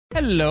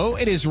Hello,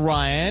 it is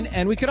Ryan,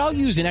 and we could all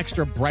use an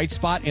extra bright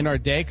spot in our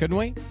day, couldn't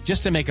we?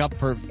 Just to make up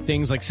for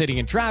things like sitting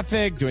in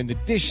traffic, doing the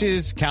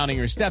dishes, counting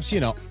your steps,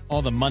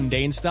 all the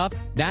mundane stuff.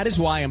 That is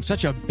why I'm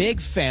such a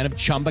big fan of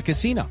Chumba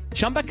Casino.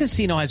 Chumba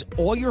Casino has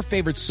all your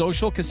favorite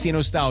social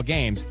casino-style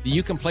games that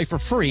you can play for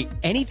free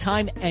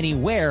anytime,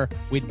 anywhere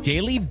with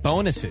daily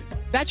bonuses.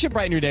 That should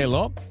brighten your day a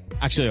little.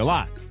 Actually, a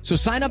lot. So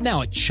sign up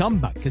now at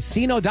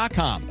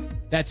ChumbaCasino.com.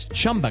 That's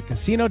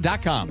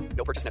ChumbaCasino.com.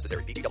 No purchase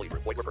necessary. VGW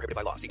Group. Void where prohibited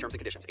by law. See terms and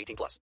conditions.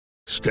 18+.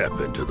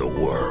 Step into the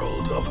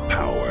world of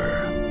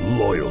power,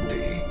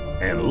 loyalty,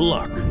 and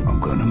luck.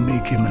 I'm gonna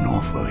make him an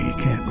offer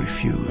he can't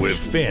refuse. With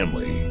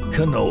family,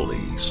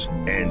 cannolis,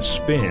 and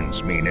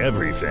spins mean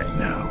everything.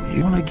 Now,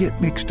 you wanna get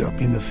mixed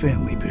up in the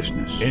family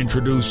business.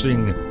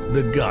 Introducing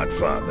The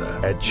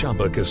Godfather at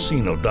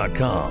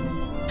ChumbaCasino.com.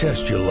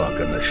 Test your luck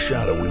in the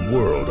shadowy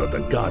world of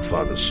The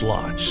Godfather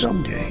slot.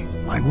 Someday,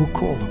 I will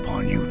call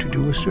upon you to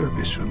do a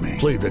service for me.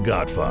 Play The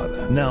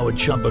Godfather now at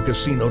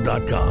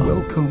ChumbaCasino.com.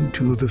 Welcome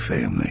to the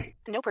family.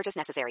 No purchase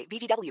necessary.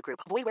 VGW Group.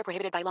 Void where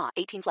prohibited by law.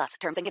 18+.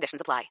 Terms and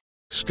conditions apply.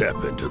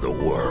 Step into the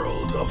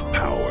world of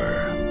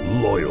power,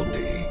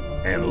 loyalty,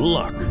 and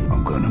luck.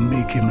 I'm gonna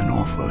make him an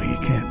offer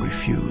he can't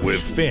refuse.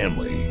 With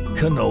family,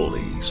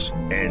 cannolis,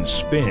 and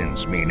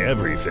spins mean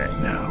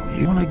everything. Now,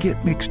 you wanna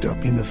get mixed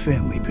up in the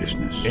family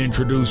business.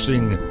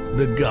 Introducing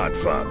The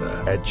Godfather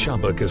at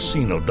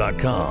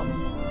ChumbaCasino.com.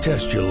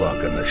 Test your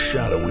luck in the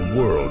shadowy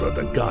world of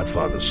The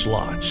Godfather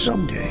slot.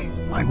 Someday,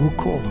 I will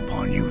call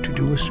upon you to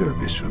do a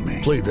service for me.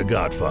 Play The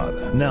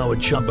Godfather now at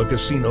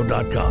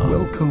ChumbaCasino.com.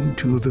 Welcome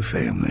to the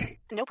family.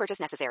 No purchase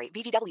necessary.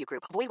 VGW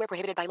Group. Void where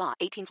prohibited by law.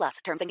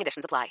 18+. Terms and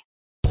conditions apply.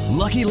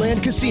 Lucky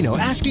Land Casino,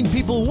 asking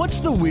people, what's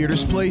the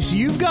weirdest place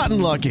you've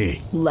gotten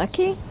lucky?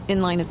 Lucky?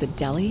 In line at the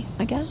deli,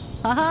 I guess?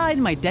 Aha,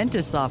 in my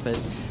dentist's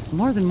office.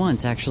 More than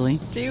once,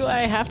 actually. Do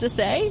I have to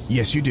say?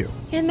 Yes, you do.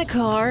 In the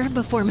car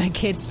before my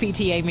kids'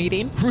 PTA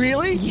meeting.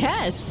 Really?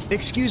 Yes.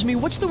 Excuse me,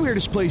 what's the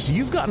weirdest place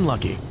you've gotten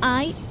lucky?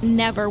 I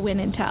never win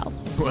and tell.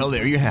 Well,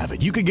 there you have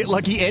it. You can get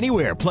lucky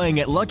anywhere, playing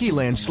at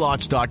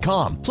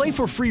LuckyLandSlots.com. Play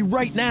for free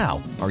right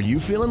now. Are you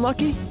feeling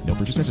lucky? No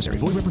purchase necessary.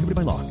 Void where prohibited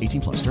by law.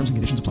 18+. Terms and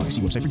conditions apply.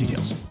 See website for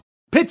details.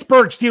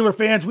 Pittsburgh Steelers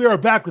fans, we are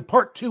back with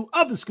part 2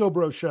 of the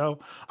Scobro Show.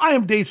 I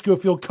am Dave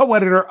Schofield,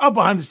 co-editor of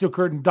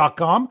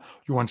BehindTheSteelCurtain.com,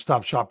 your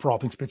one-stop shop for all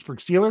things Pittsburgh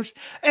Steelers.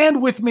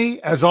 And with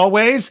me, as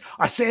always,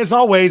 I say as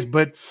always,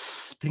 but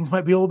things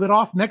might be a little bit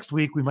off next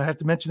week. We might have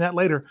to mention that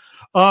later.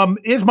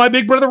 Is my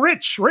big brother,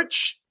 Rich.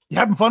 Rich, you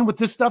having fun with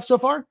this stuff so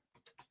far?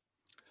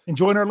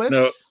 Enjoying our list?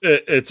 No,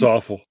 it's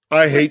awful.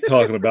 I hate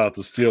talking about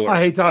the Steelers.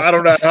 I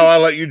don't know how I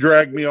let you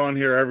drag me on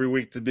here every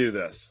week to do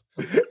this.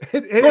 Of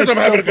course, I'm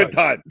having a good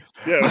time.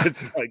 Yeah,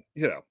 it's like,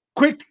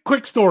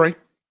 Quick story,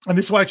 and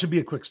this will actually be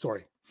a quick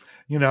story.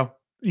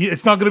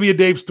 It's not going to be a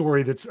Dave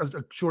story. That's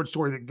a short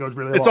story that goes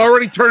really long. It's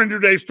already turned into a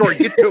Dave story.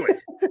 Get to it.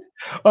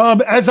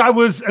 As I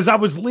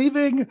was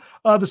leaving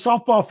the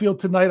softball field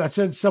tonight, I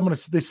said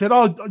they said,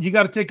 "Oh, you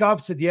got to take off."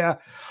 I said, "Yeah,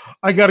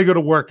 I got to go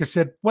to work." I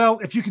said, "Well,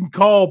 if you can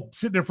call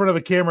sitting in front of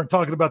a camera and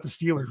talking about the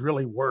Steelers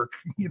really work,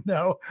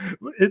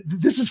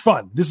 this is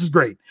fun. This is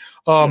great."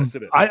 Yes,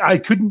 it is. I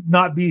couldn't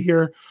not be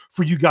here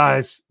for you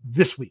guys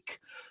this week.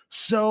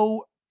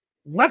 So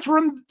let's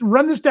run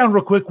this down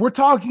real quick. We're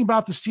talking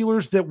about the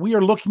Steelers that we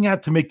are looking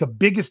at to make the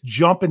biggest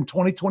jump in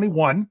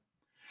 2021.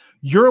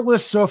 Your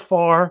list so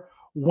far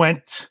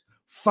went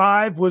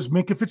 5 was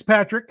Minkah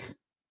Fitzpatrick.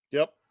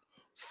 Yep.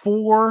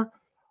 4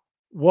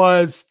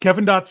 was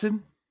Kevin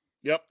Dotson.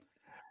 Yep.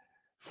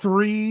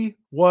 3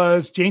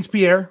 was James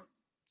Pierre.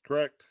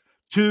 Correct.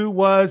 2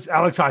 was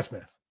Alex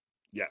Highsmith.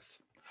 Yes.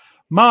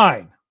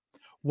 Mine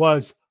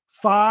was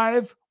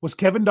 5 was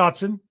Kevin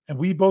Dotson, and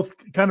we both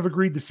kind of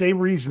agreed the same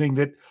reasoning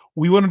that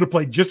we wanted to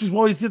play just as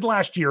well as he did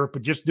last year,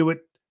 but just do it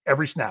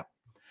every snap.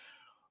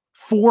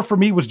 4 for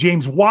me was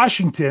James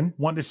Washington.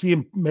 Wanted to see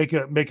him make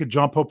a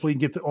jump, hopefully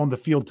get on the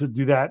field to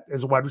do that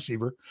as a wide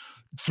receiver.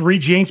 3,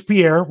 James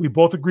Pierre. We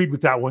both agreed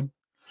with that one.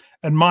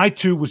 And my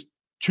 2 was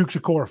Chuks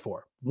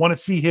Okorafor. Want to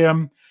see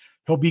him.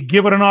 He'll be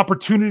given an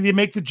opportunity to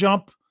make the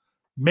jump.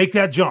 Make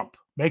that jump.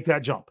 Make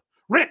that jump.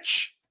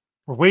 Rich,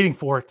 we're waiting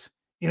for it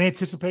in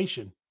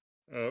anticipation.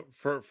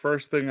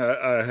 First thing,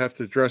 I have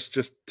to address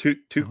just two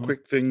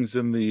quick things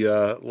in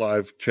the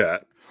live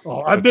chat.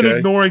 Oh, I've been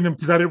ignoring them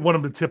because I didn't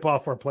want them to tip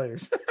off our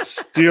players.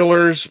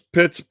 Steelers,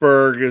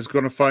 Pittsburgh is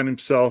going to find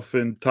himself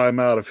in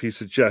timeout if he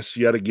suggests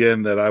yet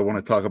again that I want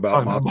to talk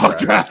about mock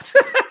drafts.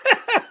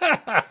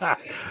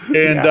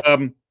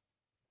 And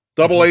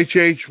Double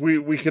HH,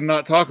 we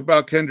cannot talk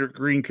about Kendrick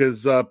Green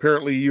because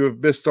apparently you have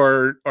missed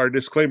our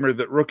disclaimer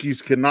that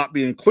rookies cannot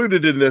be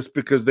included in this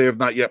because they have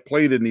not yet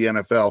played in the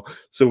NFL,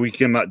 so we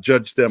cannot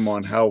judge them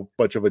on how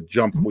much of a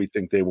jump we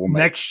think they will make.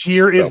 Next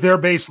year is their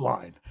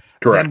baseline.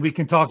 Correct. And we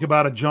can talk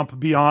about a jump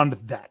beyond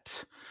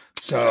that.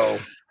 So,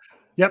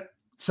 yep.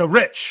 So,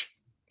 Rich,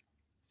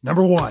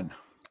 number 1.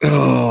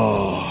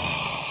 Oh.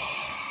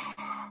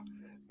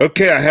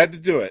 Okay, I had to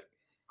do it.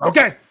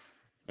 Okay.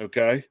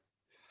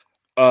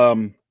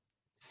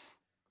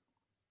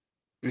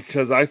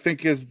 Because I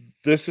think is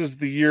this is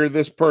the year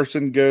this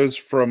person goes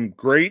from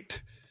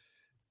great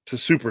to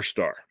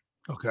superstar.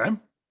 Okay.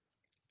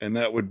 And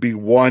that would be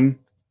one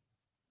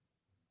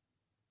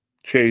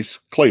Chase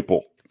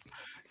Claypool.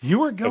 You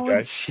were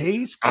going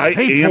Chase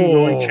Claypool. I am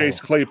going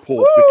Chase Claypool.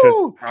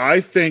 Woo! Because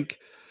I think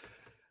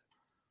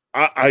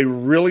I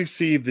really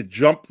see the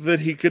jump that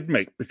he could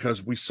make,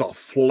 because we saw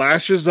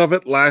flashes of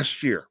it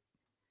last year.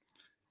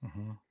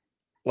 Mm-hmm.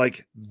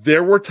 Like,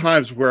 there were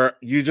times where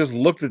you just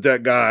looked at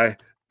that guy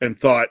and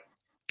thought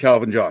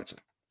Calvin Johnson,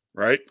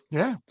 right?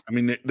 Yeah. I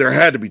mean, there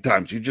had to be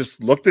times you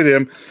just looked at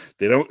him.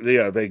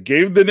 They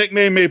gave the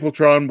nickname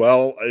Mapletron.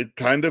 Well, it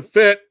kind of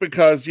fit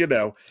because, you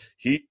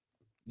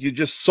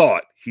just saw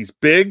it. He's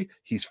big,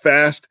 he's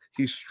fast,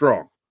 he's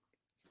strong.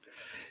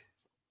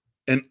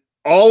 And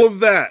all of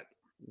that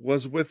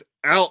was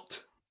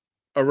without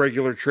a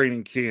regular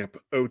training camp,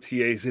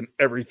 OTAs, and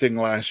everything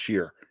last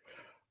year.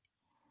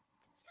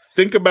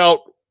 Think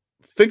about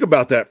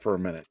that for a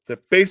minute.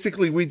 That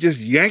basically we just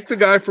yanked the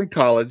guy from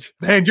college.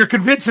 Man, you're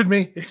convincing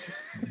me.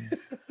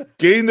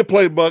 Gained the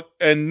playbook,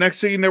 and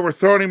next thing you know, we're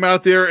throwing him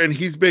out there, and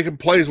he's making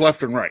plays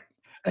left and right.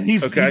 And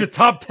he's a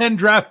top 10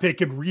 draft pick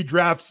in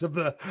redrafts of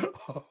the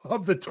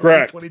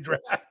 2020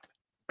 draft.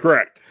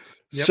 Correct.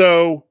 Yep.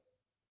 So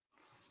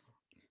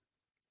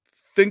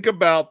think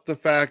about the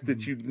fact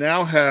that you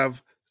now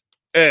have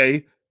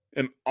an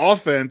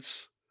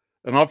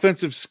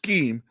offensive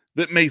scheme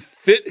that may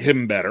fit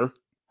him better,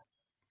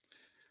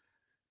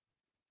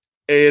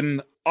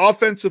 an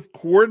offensive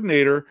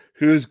coordinator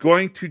who is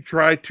going to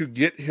try to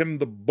get him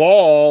the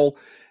ball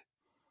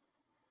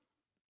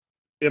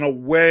in a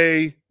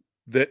way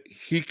that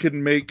he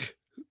can make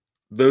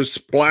those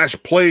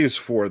splash plays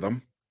for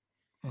them.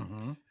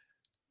 Mm-hmm.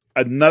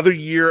 Another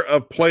year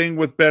of playing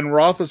with Ben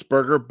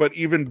Roethlisberger, but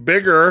even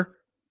bigger,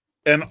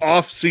 an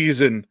off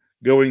season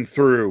going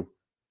through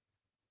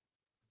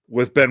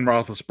with Ben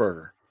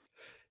Roethlisberger.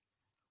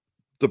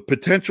 The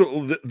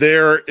potential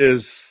there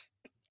is,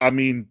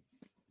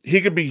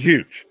 he could be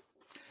huge.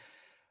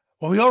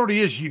 Well, he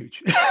already is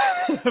huge.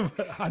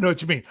 I know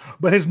what you mean,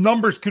 but his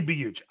numbers could be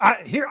huge.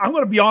 I'm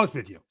going to be honest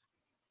with you.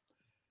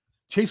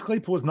 Chase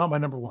Claypool is not my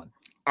number one.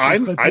 I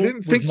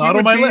didn't think he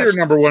would be your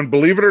number one,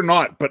 believe it or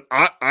not. But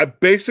I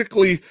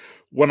basically,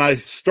 when I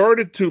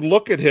started to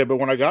look at him and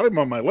when I got him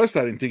on my list,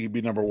 I didn't think he'd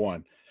be number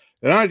one.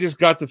 And I just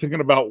got to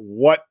thinking about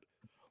what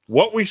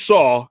we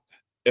saw.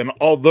 And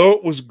although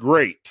it was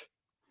great,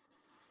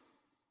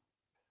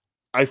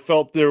 I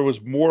felt there was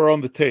more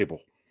on the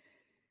table.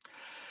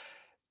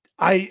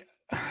 I'm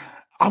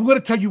going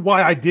to tell you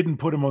why I didn't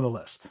put him on the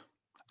list.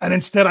 And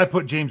instead I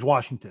put James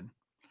Washington.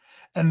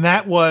 And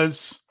that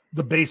was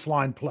the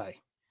baseline play.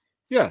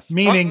 Yes.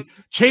 Meaning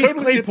Chase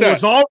Claypool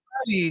is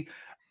already,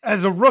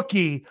 as a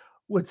rookie,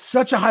 with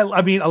such a high,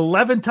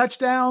 11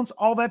 touchdowns,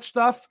 all that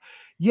stuff.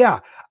 Yeah.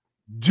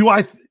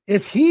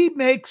 If he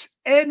makes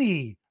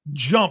any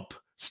jump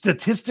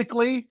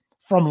statistically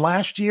from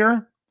last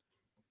year,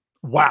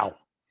 wow.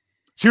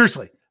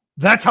 Seriously,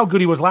 that's how good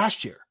he was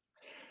last year.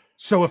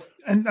 So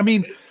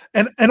right,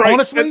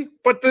 honestly,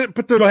 but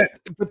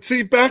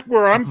see, back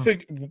where I'm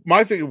thinking,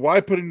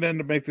 why putting them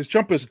to make this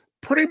jump is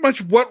pretty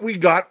much what we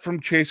got from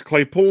Chase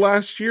Claypool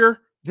last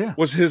year. Yeah,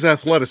 was his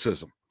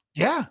athleticism.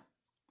 Yeah.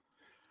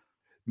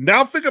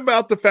 Now think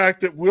about the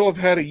fact that we'll have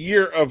had a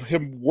year of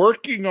him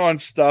working on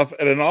stuff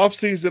and an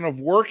offseason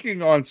of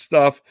working on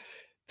stuff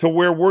to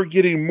where we're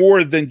getting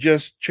more than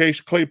just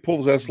Chase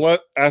Claypool's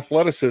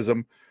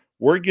athleticism.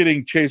 We're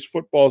getting Chase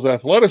football's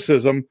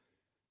athleticism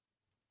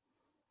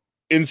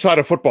inside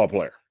a football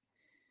player.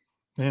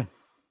 Yeah.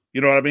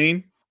 You know what I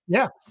mean?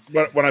 Yeah.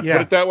 But when I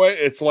put it that way,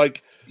 it's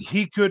like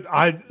he could.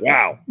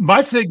 Wow.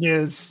 My thing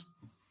is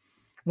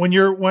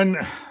and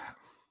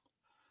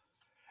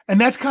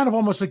that's kind of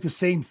almost like the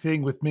same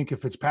thing with Minkah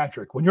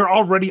Fitzpatrick. When you're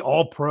already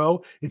all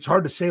pro, it's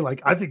hard to say,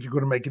 like, I think you're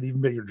going to make an even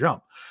bigger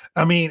jump.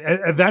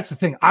 And that's the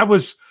thing. I'm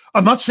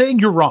not saying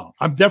you're wrong.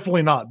 I'm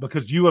definitely not,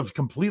 because you have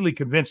completely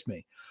convinced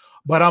me.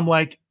 But I'm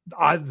like,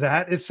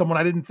 that is someone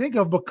I didn't think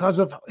of because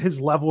of his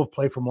level of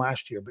play from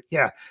last year. But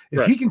yeah,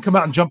 if he can come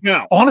out and jump.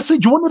 Now, honestly,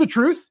 do you want to know the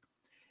truth?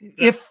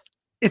 If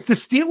the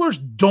Steelers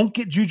don't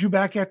get Juju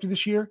back after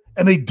this year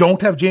and they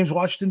don't have James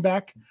Washington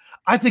back,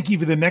 I think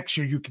even the next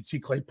year you could see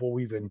Claypool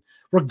even,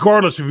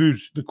 regardless of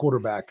who's the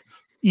quarterback,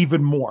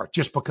 even more,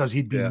 just because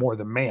he'd be more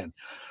the man.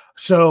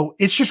 So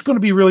it's just going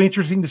to be really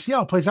interesting to see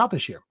how it plays out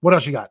this year. What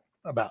else you got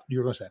about you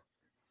were going to say?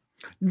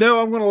 No,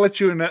 I'm going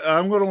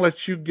to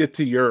let you get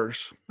to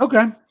yours.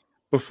 Okay.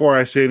 Before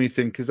I say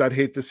anything, because I'd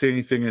hate to say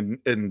anything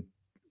and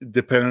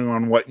depending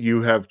on what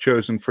you have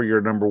chosen for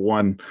your number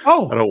one. I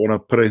don't want to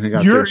put anything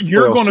out there.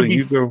 You're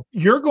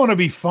going to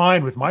be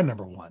fine with my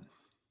number one.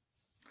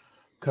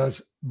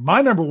 Because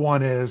my number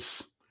one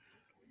is,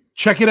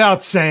 check it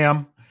out,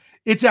 Sam.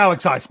 It's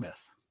Alex Highsmith.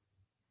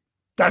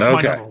 That's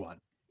my number one.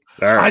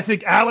 All right. I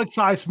think Alex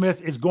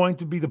Highsmith is going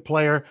to be the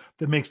player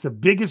that makes the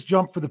biggest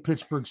jump for the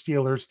Pittsburgh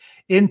Steelers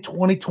in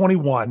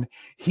 2021.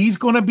 He's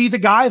going to be the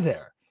guy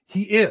there.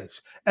 He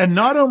is. And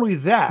not only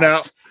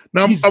that,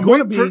 now he's I'm going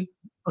to be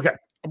 – okay.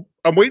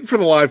 I'm waiting for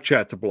the live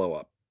chat to blow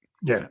up.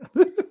 Yeah.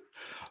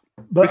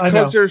 But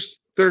because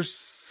there's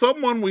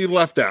someone we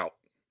left out.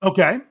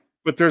 Okay.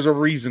 But there's a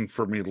reason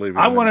for me leaving.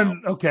 I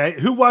want to. Okay,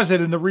 who was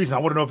it? And the reason I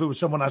want to know if it was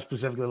someone I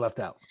specifically left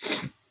out.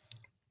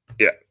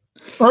 Yeah.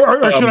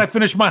 Or should I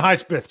finish my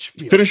Highsmith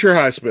spiel? Finish your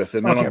Highsmith,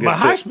 and then okay, my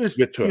Highsmith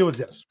spiel was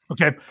this.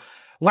 Okay,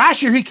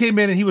 last year he came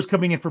in and he was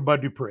coming in for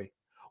Bud Dupree.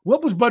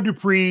 What was Bud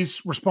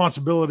Dupree's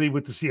responsibility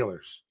with the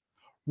Steelers?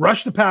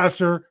 Rush the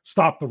passer,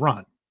 stop the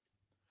run.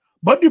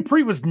 Bud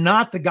Dupree was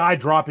not the guy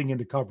dropping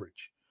into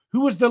coverage.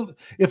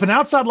 If an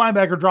outside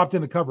linebacker dropped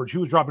into coverage,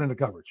 who was dropping into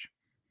coverage?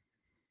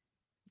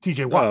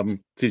 TJ Watt.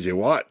 TJ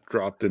Watt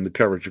dropped into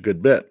coverage a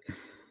good bit.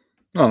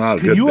 No, not a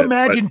Can good you bit,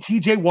 imagine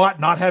TJ Watt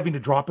not having to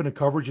drop into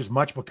coverage as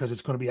much because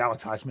it's going to be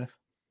Alex Highsmith?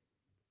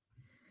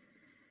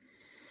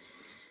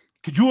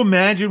 Could you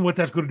imagine what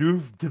that's going to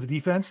do to the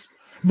defense?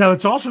 Now,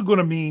 it's also going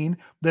to mean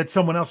that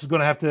someone else is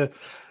going to have to.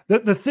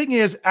 The thing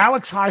is,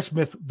 Alex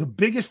Highsmith, the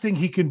biggest thing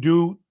he can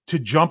do to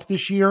jump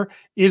this year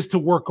is to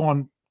work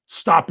on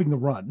stopping the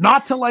run.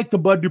 Not to like the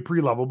Bud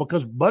Dupree level,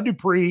 because Bud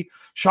Dupree,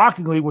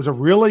 shockingly, was a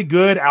really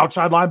good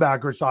outside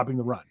linebacker at stopping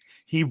the run.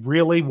 He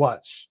really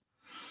was.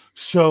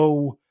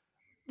 So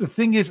the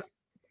thing is,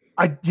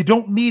 you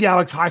don't need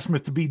Alex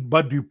Highsmith to be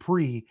Bud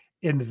Dupree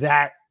in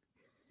that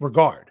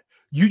regard.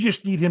 You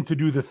just need him to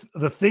do the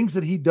things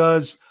that he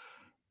does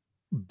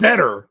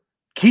better,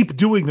 keep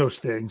doing those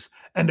things,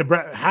 and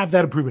to have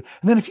that improvement.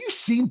 And then if you've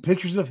seen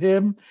pictures of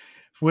him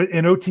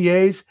in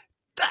OTAs,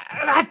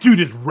 that dude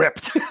is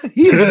ripped.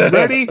 He is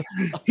ready.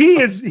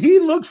 He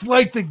looks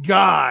like the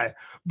guy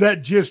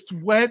that just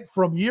went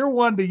from year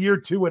one to year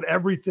two and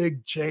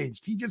everything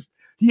changed.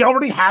 He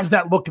already has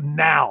that look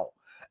now.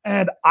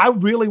 And I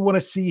really want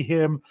to see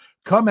him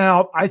come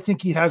out. I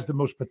think he has the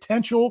most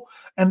potential.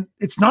 And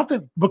it's not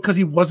that because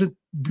he wasn't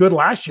good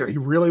last year. He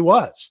really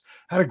was.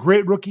 Had a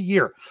great rookie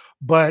year.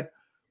 But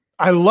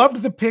I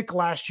loved the pick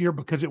last year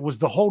because it was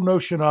the whole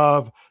notion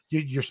of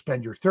you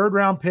spend your third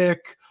round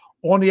pick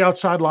on the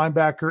outside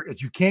linebacker.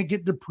 If you can't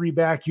get Dupree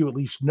back, you at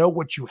least know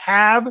what you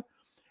have.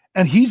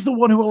 And he's the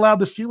one who allowed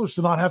the Steelers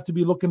to not have to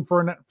be looking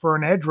for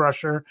an edge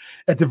rusher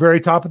at the very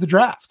top of the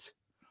draft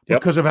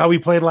because of how he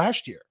played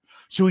last year.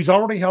 So he's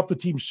already helped the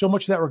team so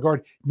much in that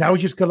regard. Now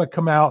he's just going to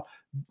come out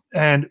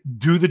and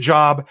do the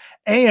job.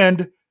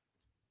 And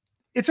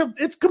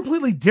it's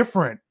completely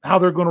different how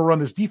they're going to run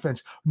this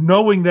defense,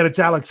 knowing that it's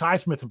Alex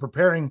Highsmith and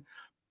preparing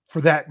for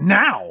that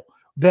now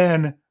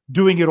than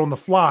doing it on the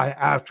fly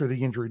after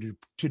the injury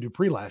to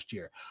Dupree last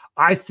year.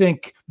 I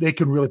think they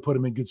can really put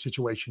him in good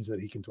situations that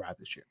he can thrive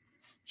this year.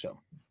 So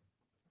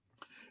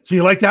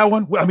you like that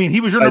one? I mean,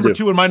 he was your number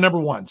two and my number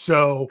one.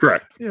 So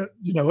correct.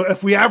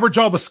 If we average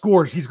all the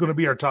scores, he's going to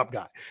be our top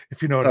guy,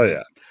 if you know what I mean.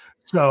 Yeah.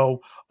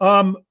 So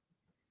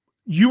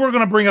you were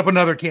going to bring up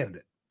another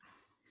candidate.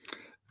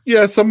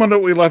 Yeah, someone that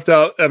we left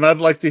out, and I'd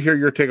like to hear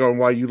your take on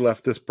why you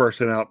left this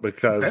person out,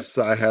 because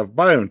I have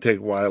my own take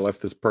why I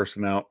left this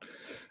person out.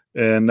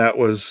 And that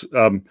was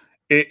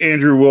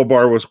Andrew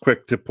Wilbar was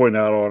quick to point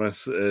out on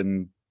us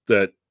and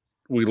that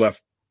we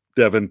left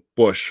Devin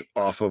Bush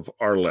off of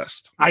our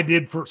list. I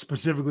did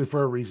specifically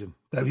for a reason.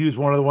 That he was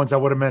one of the ones I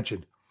would have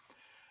mentioned.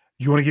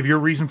 You want to give your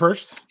reason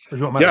first? Or do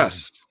you want my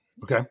reason?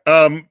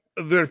 Okay.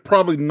 They're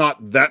probably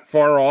not that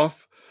far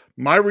off.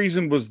 My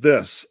reason was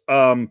this.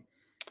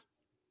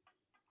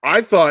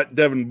 I thought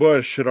Devin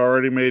Bush had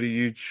already made a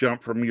huge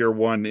jump from year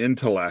one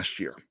into last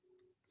year.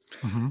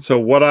 Mm-hmm. So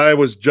what I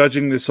was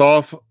judging this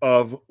off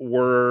of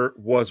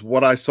was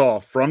what I saw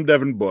from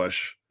Devin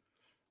Bush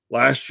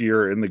last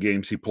year in the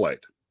games he played.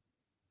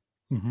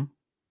 Mm-hmm.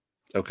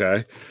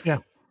 Okay. Yeah.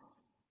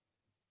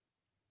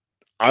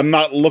 I'm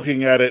not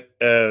looking at it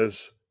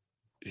as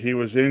he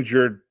was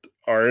injured.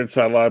 Our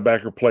inside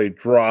linebacker play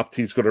dropped.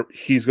 He's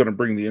gonna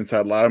bring the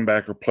inside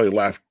linebacker play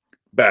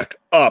back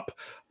up.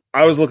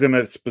 I was looking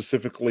at it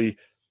specifically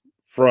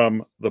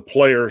from the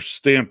player's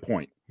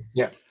standpoint.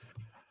 Yeah.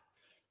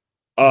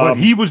 What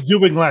he was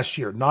doing last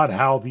year, not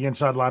how the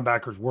inside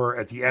linebackers were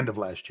at the end of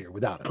last year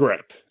without him.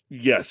 Correct.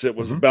 Yes, it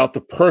was about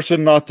the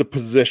person, not the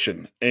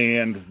position.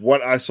 And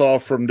what I saw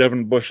from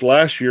Devin Bush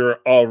last year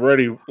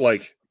already,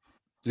 like,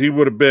 he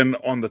would have been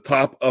on the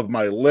top of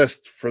my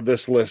list for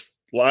this list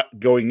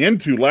going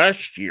into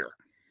last year.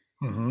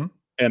 Mm-hmm.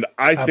 And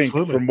I think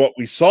from what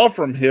we saw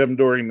from him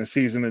during the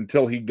season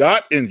until he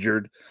got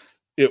injured,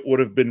 it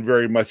would have been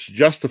very much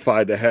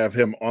justified to have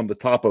him on the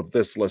top of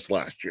this list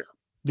last year.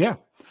 Yeah.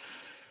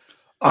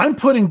 I'm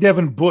putting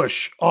Devin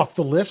Bush off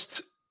the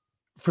list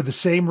for the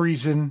same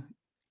reason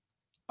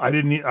I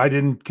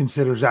didn't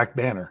consider Zach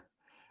Banner,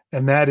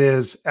 and that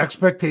is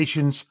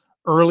expectations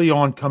early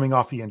on coming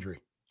off the injury.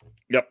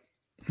 Yep.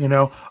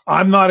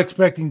 I'm not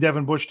expecting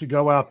Devin Bush to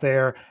go out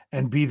there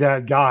and be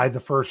that guy the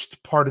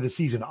first part of the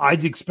season. I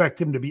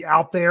expect him to be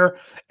out there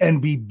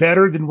and be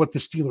better than what the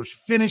Steelers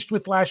finished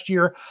with last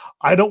year.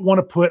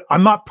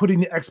 I'm not putting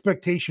the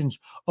expectations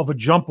of a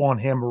jump on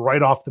him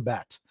right off the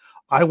bat.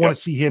 I want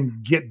to see him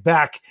get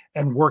back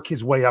and work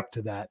his way up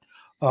to that.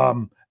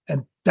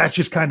 And that's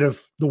just kind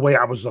of the way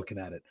I was looking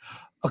at it.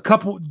 a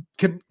couple.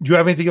 Do you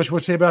have anything else you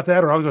want to say about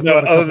that, or I'll go through No,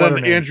 a couple other than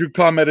other names. Andrew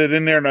commented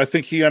in there, and I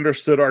think he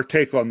understood our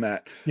take on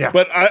that. Yeah.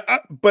 But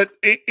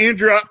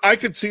Andrew, I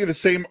could see the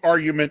same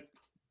argument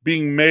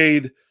being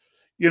made.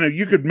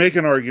 You could make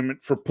an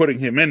argument for putting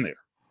him in there.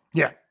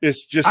 Yeah,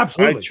 it's just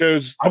absolutely.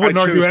 I wouldn't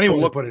argue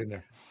anyone would put it in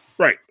there.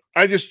 Right.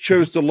 I just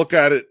chose to look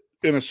at it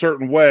in a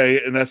certain way,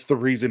 and that's the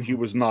reason he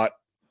was not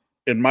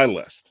in my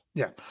list.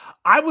 Yeah.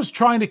 I was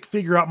trying to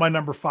figure out my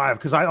number 5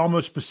 because I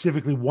almost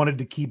specifically wanted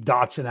to keep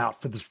Dotson out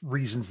for the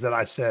reasons that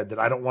I said, that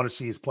I don't want to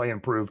see his play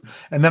improve.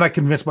 And then I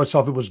convinced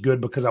myself it was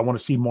good because I want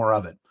to see more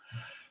of it.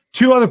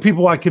 2 other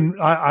people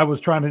I was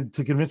trying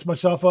to convince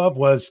myself of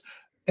was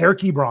Eric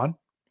Ebron.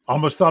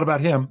 Almost thought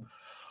about him.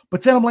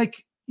 But then I'm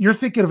like, you're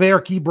thinking of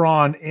Eric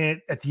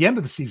Ebron at the end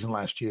of the season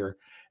last year.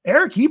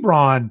 Eric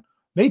Ebron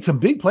made some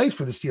big plays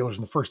for the Steelers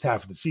in the first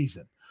half of the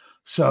season.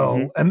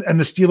 So, and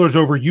the Steelers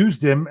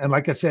overused him. And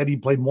like I said, he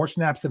played more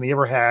snaps than he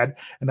ever had.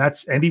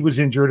 And he was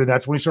injured. And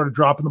that's when he started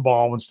dropping the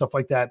ball and stuff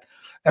like that.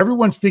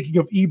 Everyone's thinking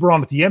of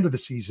Ebron at the end of the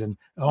season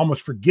and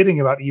almost forgetting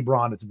about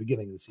Ebron at the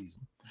beginning of the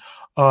season.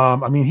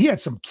 I mean, he had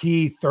some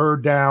key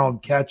third down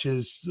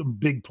catches, some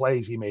big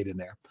plays he made in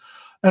there.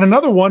 And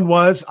another one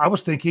was, I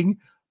was thinking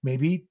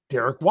maybe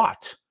Derek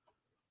Watt.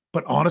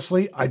 But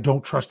honestly, I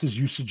don't trust his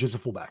usage as a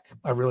fullback.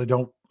 I really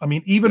don't. I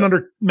mean, even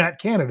under Matt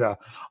Canada,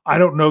 I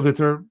don't know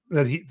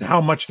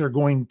how much they're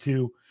going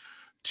to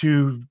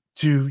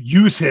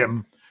use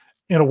him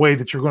in a way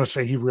that you're going to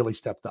say he really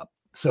stepped up.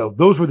 So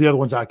those were the other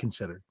ones I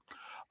considered.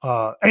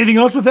 Anything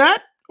else with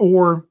that,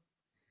 or?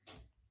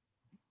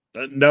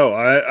 No,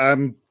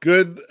 I'm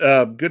good.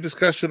 Good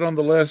discussion on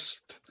the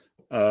list.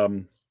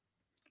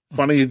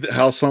 Funny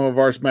how some of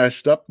ours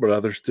matched up, but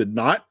others did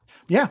not.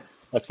 Yeah.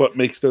 That's what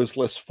makes those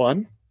lists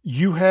fun.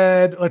 You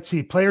had, let's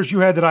see, players you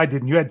had that I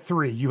didn't. You had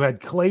 3. You had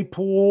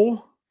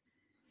Claypool,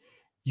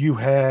 you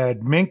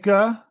had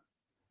Minka,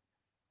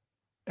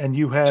 and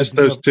you had just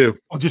those 2.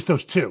 Oh, just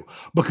those 2.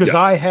 Because yes.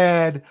 I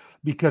had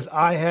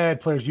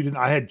players you didn't.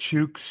 I had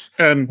Chooks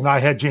and I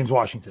had James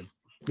Washington.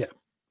 Yeah.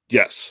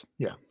 Yes.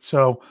 Yeah.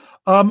 So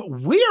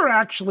we are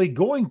actually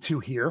going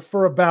to here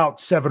for about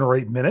 7 or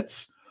 8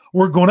 minutes.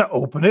 We're going to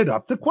open it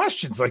up to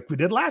questions like we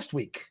did last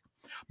week.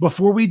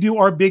 Before we do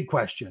our big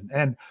question,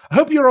 and I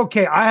hope you're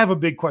okay. I have a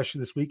big question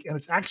this week, and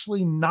it's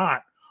actually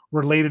not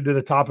related to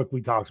the topic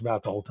we talked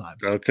about the whole time.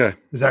 Okay.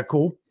 Is that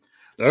cool?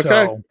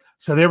 Okay.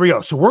 So there we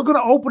go. So we're going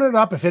to open it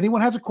up. If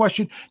anyone has a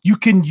question, you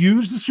can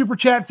use the super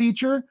chat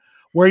feature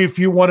where if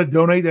you want to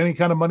donate any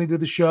kind of money to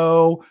the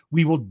show,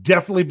 we will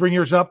definitely bring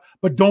yours up,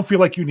 but don't feel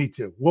like you need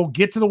to. We'll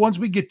get to the ones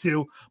we get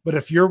to, but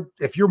if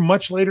you're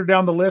much later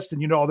down the list and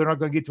they're not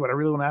going to get to it, I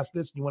really want to ask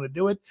this and you want to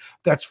do it,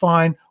 that's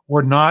fine.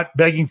 We're not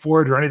begging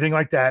for it or anything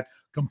like that.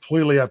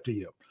 Completely up to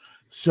you.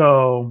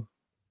 So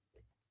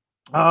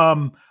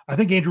I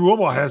think Andrew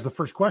Wilbaugh has the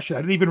first question. I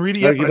didn't even read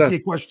it yet, but I see a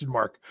question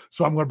mark,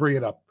 so I'm going to bring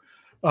it up.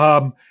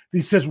 He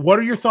says, what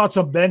are your thoughts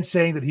on Ben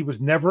saying that he was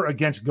never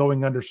against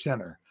going under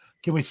center?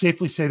 Can we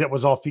safely say that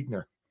was all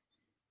Fichtner?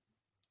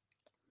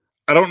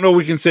 I don't know.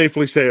 We can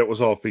safely say it was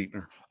all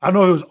Fichtner. I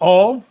know it was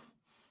all,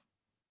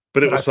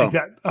 but it was some.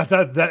 I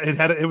thought that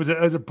it was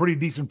a pretty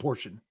decent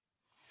portion.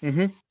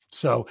 Mm-hmm.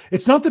 So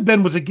it's not that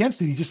Ben was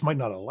against it; he just might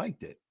not have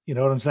liked it. You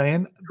know what I'm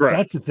saying? Right.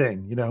 That's the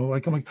thing. I'm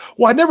like,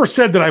 well, I never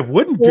said that I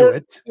wouldn't do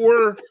it,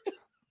 or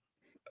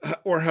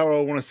how do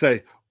I want to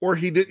say, or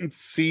he didn't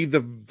see the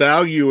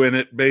value in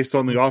it based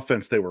on the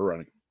offense they were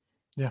running.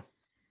 Yeah.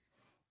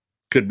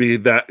 Could be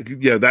that.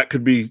 Yeah, that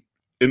could be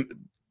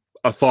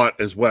a thought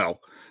as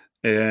well.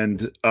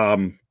 And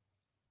I'm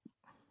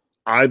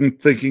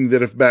thinking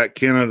that if Matt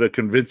Canada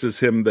convinces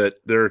him that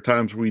there are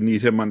times we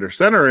need him under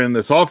center in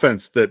this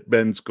offense, that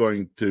Ben's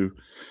going to,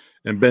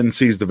 and Ben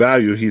sees the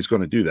value, he's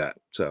going to do that.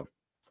 So,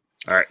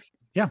 all right.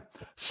 Yeah.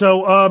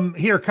 So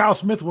here, Kyle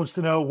Smith wants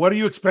to know, what are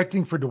you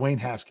expecting for Dwayne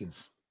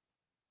Haskins?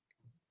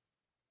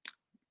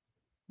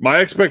 My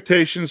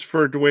expectations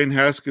for Dwayne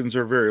Haskins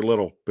are very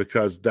little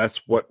because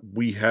that's what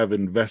we have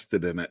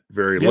invested in it.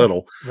 Very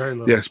little. Very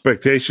little. The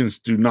expectations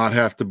do not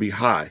have to be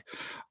high.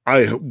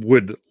 I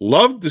would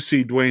love to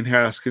see Dwayne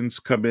Haskins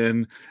come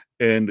in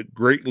and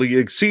greatly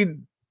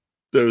exceed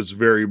those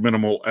very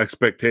minimal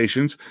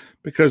expectations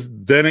because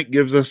then it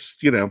gives us,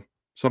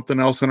 something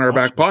else in our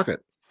back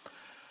pocket.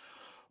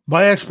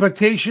 My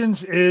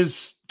expectations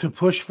is to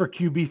push for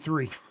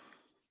QB3.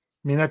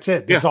 I mean, that's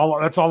it. That's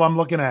all I'm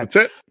looking at.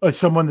 That's it. It's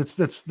someone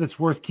that's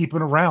worth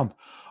keeping around.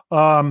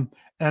 And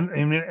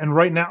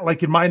right now,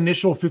 like in my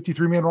initial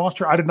 53-man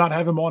roster, I did not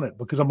have him on it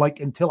because I'm like,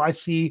 until I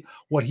see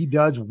what he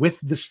does with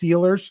the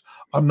Steelers,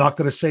 I'm not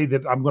going to say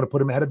that I'm going to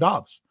put him ahead of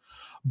Dobbs.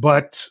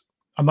 But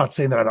I'm not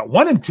saying that I don't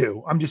want him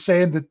to. I'm just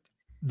saying that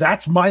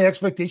that's my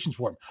expectations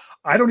for him.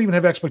 I don't even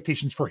have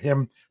expectations for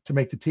him to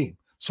make the team.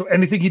 So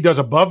anything he does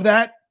above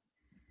that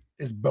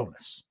is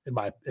bonus, in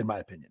my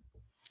opinion.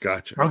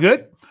 Gotcha. I'm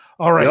good.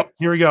 All right,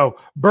 Here we go.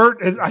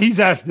 Bert, he's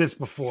asked this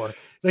before.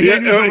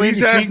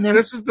 He's asked.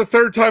 This is the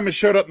third time it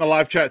showed up in the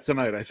live chat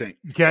tonight, I think.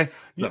 Okay.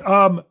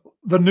 No.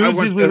 The news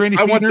is with Randy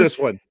Fichtner. I want this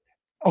one.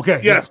 Okay.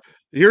 Yes.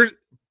 Here's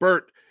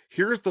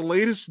the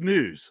latest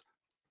news.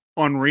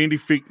 on Randy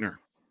Fichtner.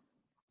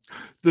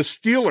 The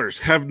Steelers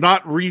have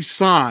not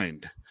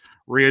re-signed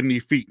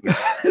Randy Fichtner.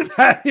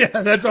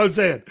 Yeah, that's what I'm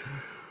saying.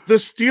 The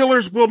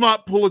Steelers will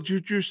not pull a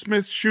Juju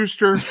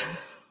Smith-Schuster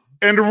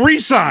and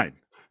re-sign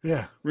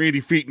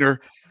Randy Fichtner,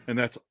 and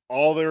that's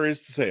all there is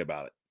to say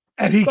about it.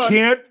 And he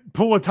can't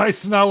pull a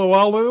Tyson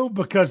Alualu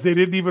because they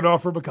didn't even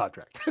offer him a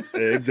contract.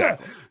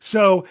 Exactly.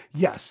 So,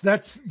 yes,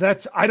 that's.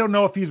 I don't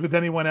know if he's with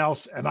anyone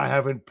else, and I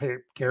haven't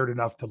cared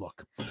enough to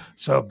look.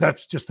 So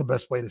that's just the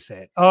best way to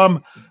say it.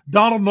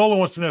 Donald Nolan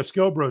wants to know,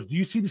 Scobros, do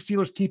you see the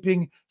Steelers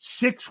keeping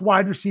 6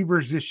 wide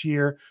receivers this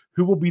year?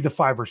 Who will be the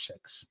 5 or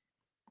 6?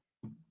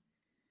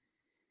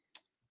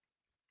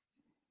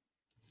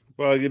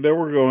 Well,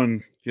 we're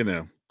going,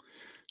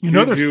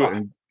 there's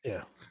 5.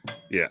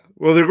 Yeah.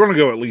 Well, they're going to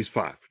go at least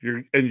 5.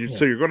 So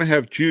you're going to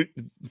have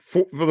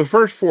for the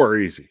first 4 are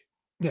easy.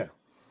 Yeah.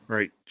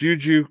 Right.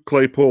 Juju,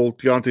 Claypool,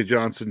 Deontay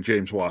Johnson,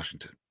 James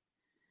Washington.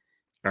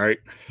 All right.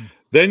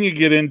 Then you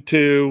get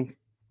into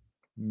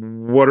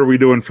what are we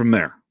doing from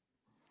there?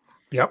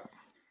 Yep.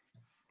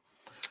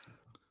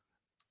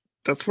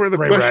 That's where the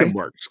question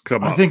marks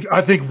come up.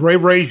 I think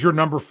Ray's your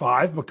number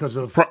 5 because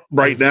of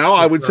right now.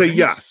 I would say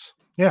yes.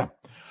 Yeah.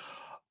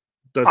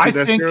 Does he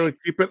necessarily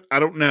keep it? I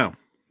don't know.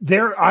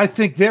 I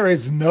think there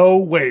is no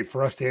way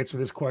for us to answer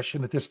this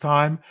question at this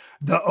time.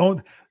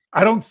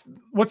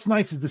 What's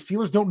nice is the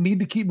Steelers don't need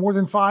to keep more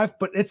than 5,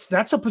 but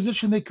that's a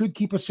position they could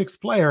keep a 6th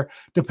player,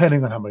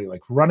 depending on how many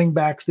running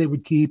backs they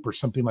would keep or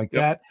something like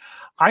that.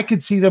 I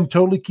could see them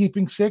totally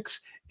keeping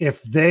 6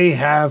 if they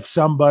have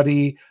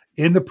somebody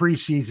in the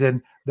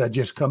preseason that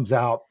just comes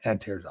out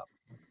and tears up.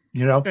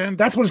 And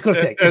that's what it's going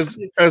to take.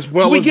 As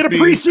well, we as get a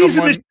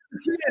preseason.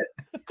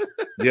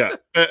 Yeah,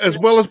 as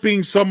well as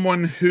being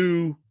someone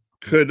who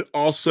could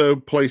also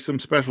play some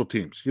special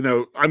teams.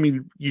 You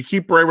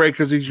keep Ray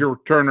because he's your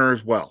returner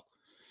as well,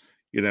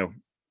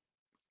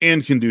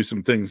 and can do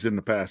some things in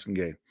the passing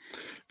game.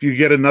 If you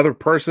get another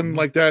person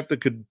like that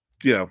could,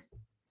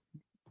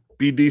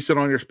 be decent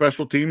on your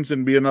special teams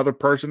and be another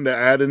person to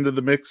add into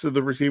the mix of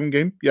the receiving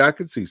game, I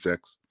could see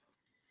 6.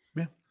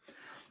 Yeah.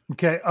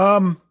 Okay.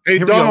 Hey,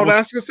 Donald,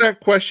 ask us that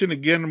question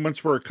again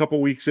once we're a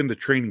couple weeks into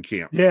training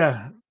camp.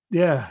 Yeah.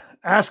 Yeah.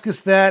 Ask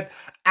us that.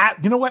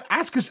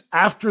 Ask us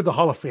after the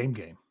Hall of Fame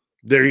game.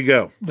 There you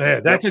go. Yeah,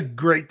 that's a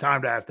great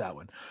time to ask that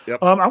one.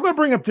 Yep. I'm going to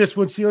bring up this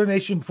one. Steeler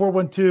Nation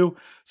 412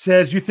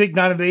 says, you think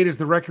 9-8 is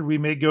the record we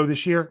may go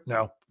this year?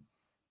 No.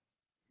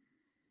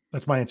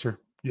 That's my answer.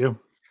 You?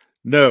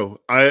 No.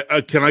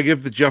 Can I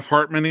give the Jeff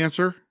Hartman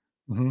answer?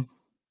 Mm-hmm.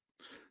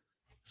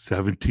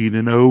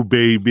 17-0,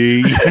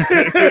 baby.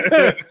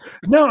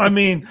 No,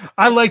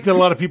 I like that a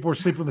lot of people are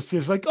sleeping with the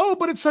Steelers. Oh,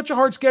 but it's such a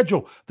hard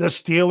schedule. The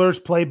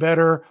Steelers play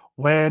better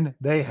when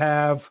they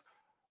have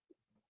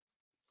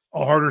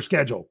a harder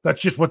schedule.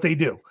 That's just what they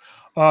do.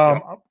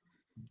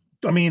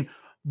 We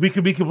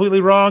could be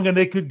completely wrong, and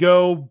they could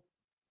go,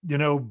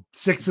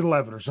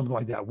 6-11 or something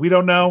like that. We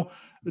don't know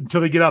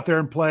until they get out there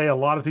and play. A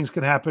lot of things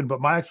can happen, but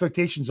my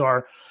expectations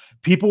are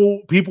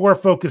people are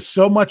focused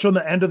so much on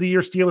the end of the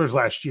year Steelers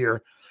last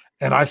year.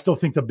 And I still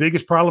think the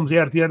biggest problems they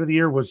had at the end of the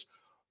year was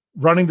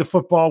running the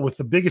football, with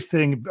the biggest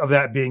thing of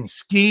that being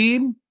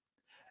scheme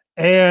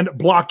and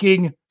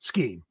blocking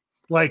scheme,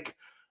 like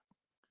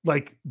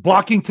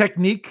blocking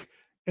technique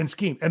and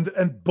scheme.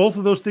 And both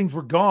of those things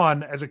were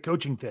gone as a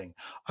coaching thing.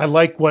 I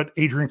like what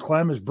Adrian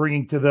Clem is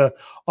bringing to the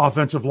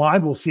offensive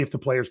line. We'll see if the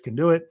players can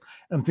do it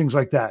and things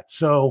like that.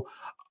 So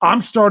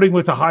I'm starting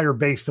with a higher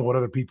base than what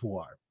other people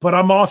are, but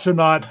I'm not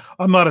a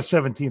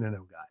 17-0 guy.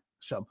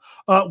 So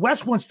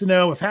Wes wants to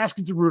know if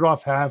Haskins and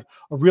Rudolph have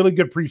a really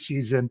good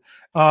preseason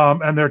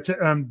and they're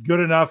good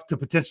enough to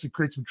potentially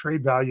create some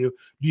trade value.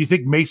 Do you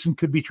think Mason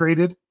could be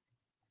traded?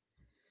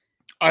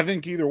 I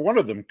think either one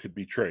of them could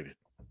be traded,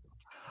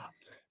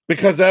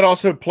 because that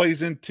also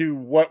plays into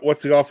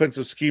what's the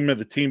offensive scheme of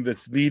the team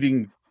that's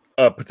needing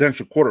a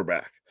potential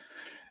quarterback.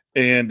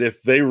 And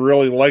if they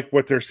really like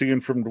what they're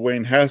seeing from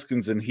Dwayne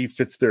Haskins and he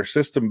fits their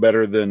system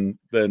better than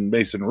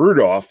Mason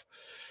Rudolph,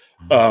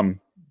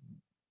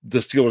 the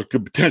Steelers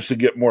could potentially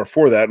get more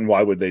for that, and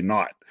why would they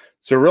not?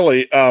 So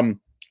really, I'm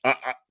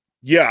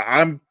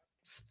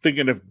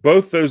thinking if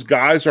both those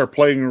guys are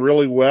playing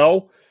really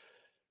well,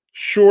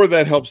 sure,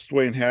 that helps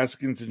Dwayne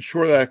Haskins, and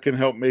sure, that can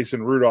help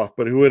Mason Rudolph,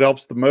 but who it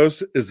helps the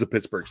most is the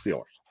Pittsburgh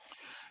Steelers.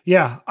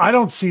 Yeah, I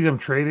don't see them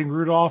trading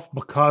Rudolph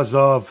because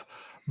of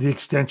the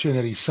extension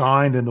that he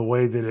signed and the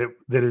way that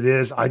it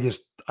is.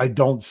 I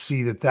don't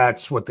see that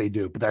that's what they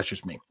do, but that's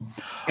just me.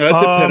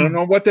 Depending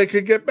on what they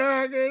could get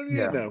back,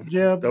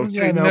 don't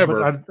say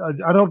never.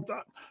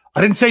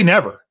 I didn't say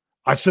never.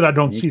 I said I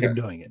don't see them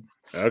doing it.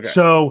 Okay.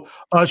 So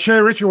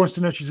Sherry Richard wants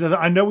to know. She says,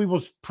 "I know we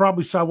will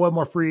probably sign one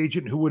more free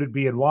agent. Who would it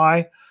be and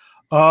why?"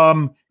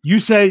 You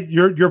say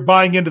you're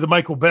buying into the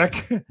Michael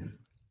Beck.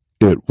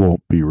 It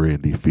won't be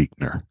Randy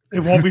Fichtner.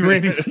 It won't be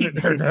Randy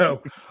Fichtner.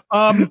 No.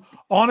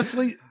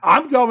 Honestly,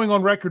 I'm going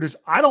on record as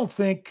I don't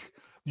think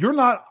you're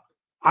not.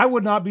 I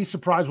would not be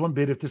surprised one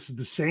bit if this is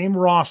the same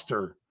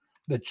roster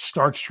that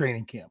starts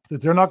training camp,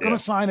 that they're not going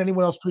to sign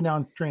anyone else between now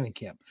and training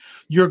camp.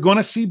 You're going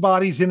to see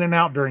bodies in and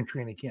out during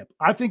training camp.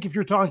 I think if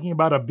you're talking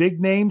about a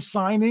big name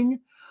signing,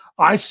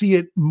 I see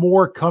it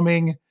more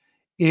coming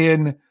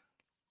in,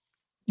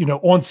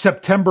 on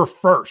September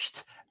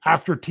 1st,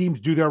 after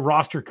teams do their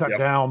roster cut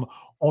down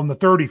on the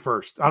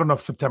 31st. I don't know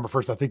if September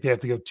 1st, I think they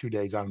have to go 2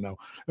 days. I don't know,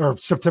 or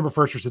September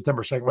 1st or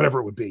September 2nd, whatever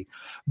it would be,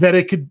 that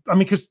it could,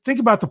 because think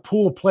about the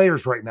pool of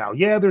players right now.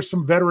 Yeah, there's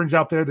some veterans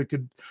out there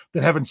that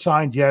haven't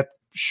signed yet.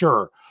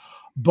 Sure.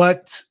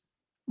 But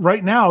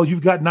right now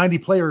you've got 90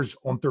 players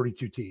on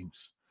 32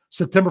 teams.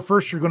 September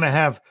 1st, you're going to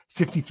have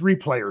 53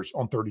 players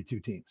on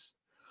 32 teams.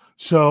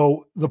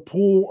 So the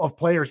pool of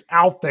players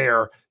out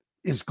there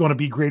is going to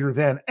be greater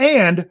then.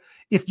 And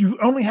if you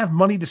only have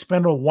money to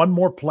spend on one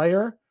more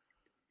player,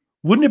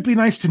 wouldn't it be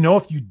nice to know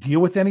if you deal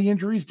with any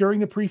injuries during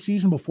the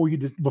preseason before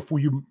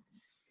you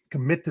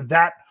commit to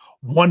that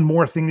one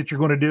more thing that you're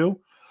going to do?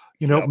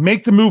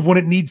 Make the move when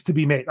it needs to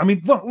be made. I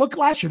mean, look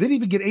last year, they didn't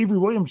even get Avery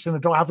Williamson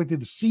until halfway through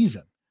the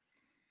season.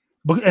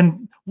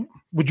 And you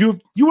would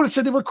have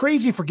said they were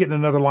crazy for getting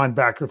another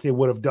linebacker if they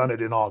would have done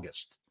it in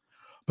August.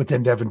 But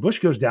then Devin Bush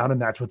goes down, and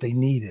that's what they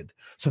needed.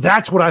 So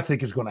that's what I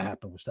think is going to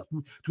happen with stuff.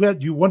 Do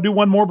you want to do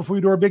one more before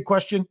we do our big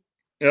question?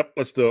 Yep,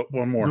 let's do it.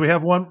 One more. Do we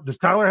have one? Does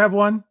Tyler have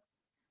one?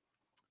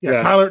 Yeah,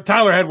 yes.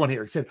 Tyler had one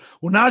here. He said,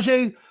 "Will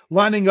Najee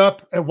lining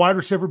up at wide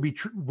receiver be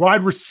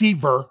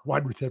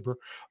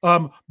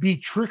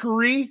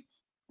trickery,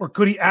 or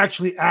could he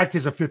actually act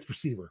as a fifth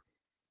receiver?"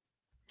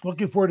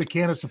 Looking forward to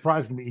Candace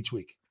surprising me each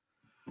week.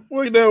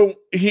 Well,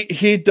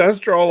 he does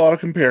draw a lot of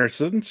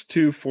comparisons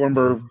to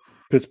former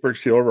Pittsburgh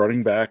Steelers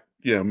running back,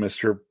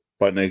 Mr.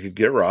 Butt Naked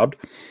Get Robbed.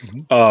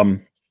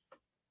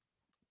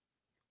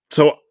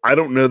 So I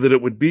don't know that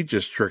it would be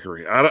just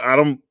trickery.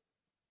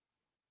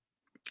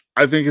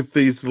 I think if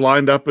he's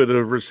lined up at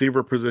a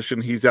receiver position,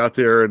 he's out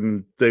there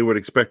and they would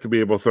expect to be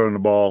able to throw in the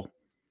ball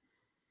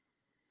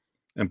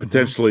and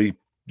potentially,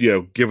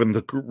 given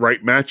the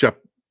right matchup,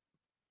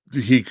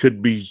 he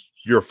could be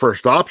your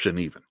first option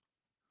even.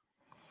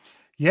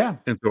 Yeah.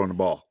 In throwing the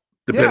ball,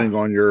 depending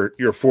on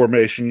your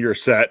formation, your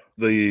set,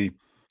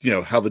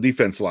 how the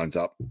defense lines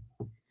up.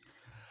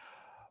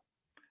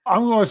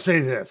 I'm going to say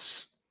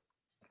this.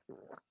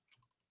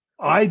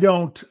 I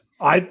don't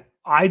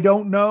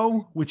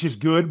know, which is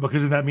good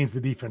because that means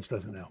the defense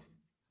doesn't know.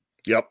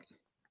 Yep.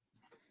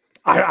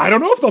 I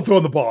don't know if they'll throw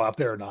the ball out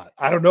there or not.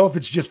 I don't know if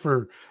it's just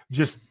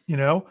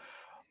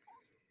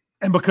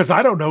and because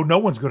I don't know, no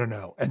one's going to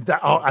know. And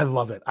I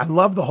love it. I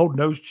love the whole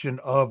notion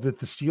of that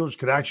the Steelers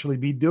could actually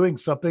be doing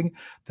something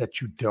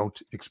that you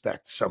don't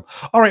expect. So,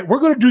 all right,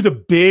 we're going to do the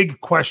big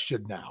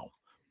question now.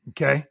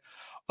 Okay.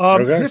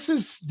 This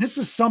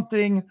is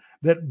something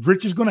that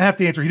Rich is going to have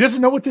to answer. He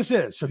doesn't know what this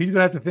is, so he's going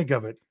to have to think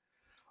of it.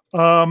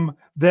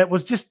 That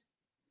was just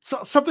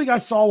something I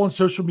saw on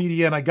social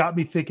media, and I got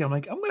me thinking,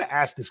 I'm going to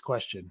ask this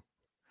question.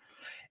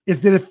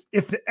 Is that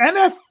if the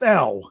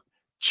NFL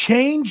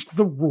changed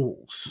the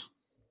rules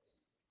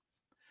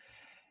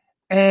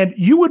and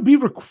you would be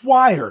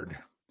required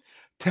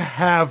to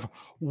have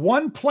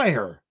one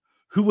player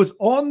who was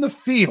on the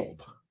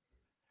field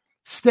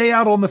stay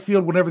out on the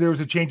field whenever there was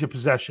a change of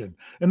possession.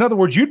 In other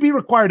words, you'd be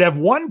required to have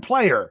one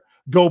player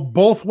go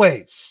both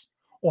ways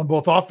on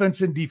both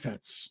offense and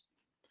defense.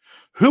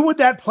 Who would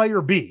that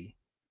player be?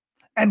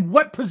 And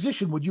what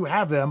position would you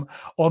have them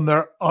on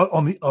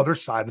the other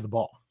side of the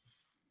ball?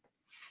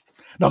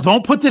 Now,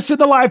 don't put this in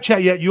the live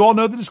chat yet. You all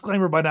know the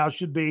disclaimer by now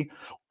should be,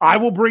 I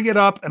will bring it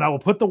up and I will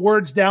put the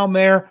words down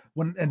there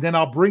and then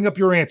I'll bring up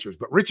your answers.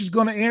 But Rich is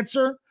going to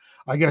answer.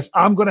 I guess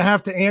I'm going to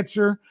have to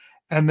answer.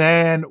 And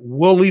then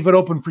we'll leave it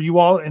open for you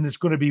all. And it's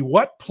going to be,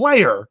 what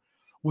player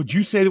would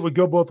you say that would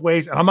go both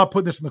ways? And I'm not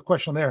putting this in the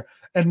question there.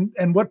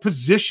 And what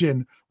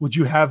position would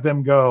you have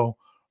them go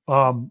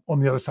on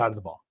the other side of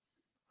the ball?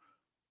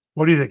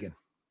 What are you thinking?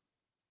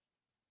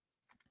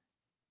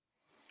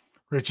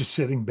 Rich is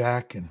sitting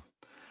back and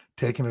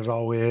taking it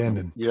all in.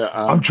 And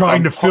I'm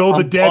trying to fill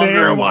the dead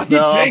air while he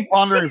thinks.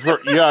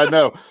 I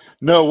know.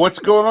 No, what's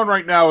going on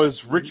right now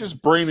is Rich's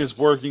brain is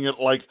working at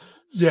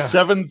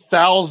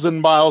 7,000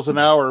 miles an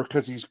hour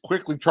because he's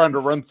quickly trying to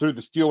run through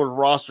the Steelers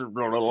roster.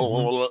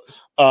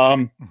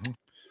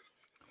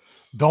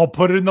 Don't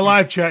put it in the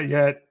live chat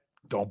yet.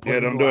 Don't put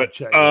it in the live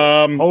chat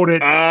yet. Hold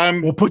it.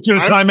 We'll put you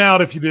in a timeout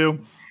if you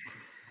do.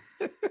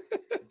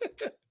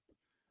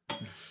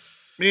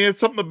 Man,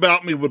 something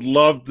about me would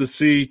love to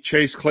see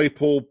Chase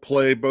Claypool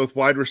play both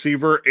wide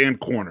receiver and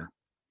corner.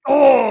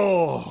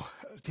 Oh,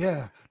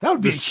 yeah. That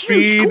would be a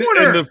huge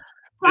corner.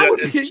 That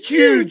would be a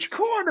huge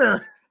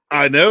corner.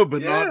 I know,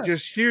 but not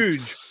just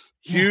huge.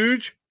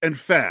 Huge and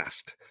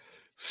fast.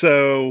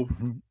 So,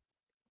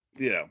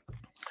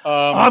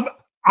 I'm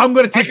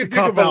going to take the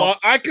cop out.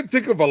 I could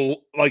think of a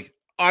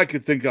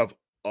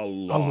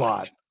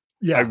lot.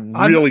 Yeah.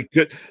 I really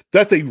could.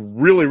 That's a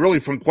really, really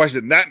fun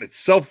question. That in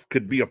itself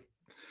could be a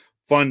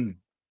fun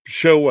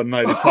show one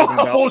night. It's talking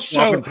about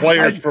swapping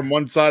players from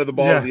one side of the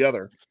ball to the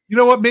other. You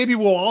know what? Maybe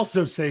we'll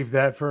also save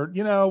that for,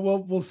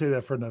 we'll save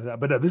that for another time.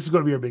 But no, this is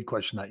going to be our big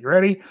question night. You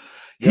ready?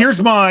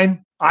 Here's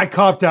mine. I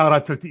copped out. I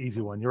took the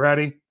easy one. You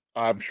ready?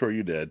 I'm sure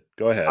you did.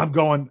 Go ahead. I'm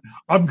going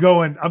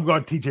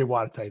TJ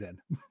Watt at tight end.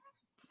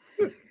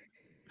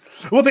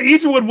 Well, the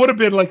easy one would have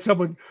been like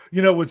someone,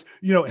 was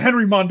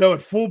Henry Mondeau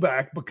at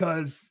fullback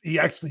because he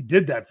actually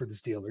did that for the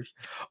Steelers.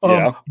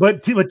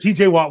 But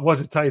TJ Watt was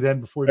a tight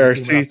end before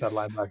he became an outside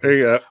linebacker. There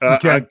you go.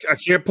 Okay. I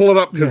can't pull it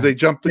up because they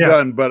jumped the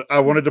gun, but I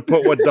wanted to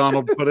put what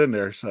Donald put in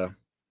there. So,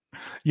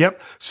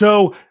 yep.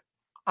 So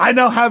I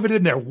now have it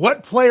in there.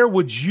 What player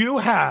would you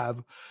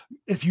have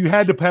if you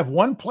had to have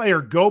one player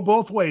go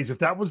both ways? If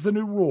that was the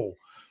new rule,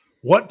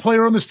 what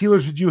player on the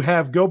Steelers would you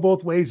have go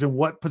both ways, and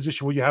what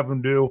position would you have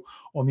them do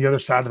on the other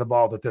side of the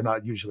ball that they're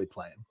not usually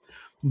playing?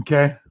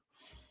 Okay.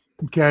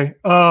 Here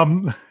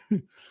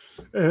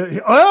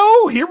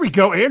we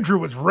go. Andrew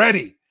was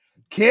ready.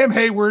 Cam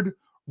Hayward,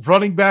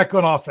 running back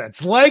on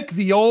offense, like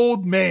the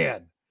old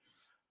man.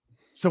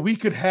 So we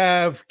could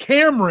have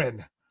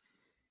Cameron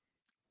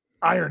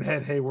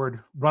Ironhead Hayward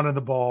running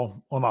the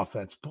ball on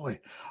offense. Boy,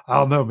 I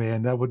don't know,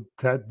 man.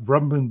 That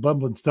rumbling,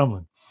 bumbling,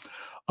 stumbling.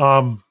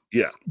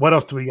 Yeah. What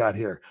else do we got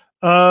here?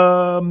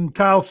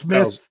 Kyle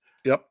Smith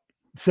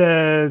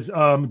says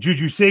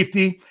Juju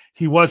safety.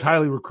 He was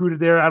highly recruited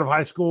there out of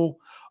high school.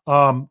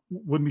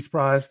 Wouldn't be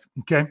surprised.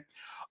 Okay.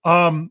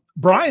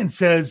 Brian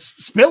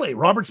says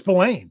Robert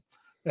Spillane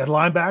at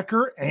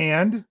linebacker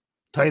and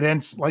tight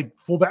ends like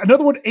fullback.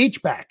 Another one,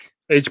 H-back.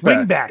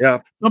 Wing back. Yeah.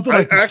 Something I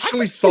like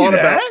actually thought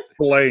about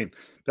Spillane.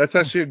 That's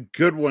actually a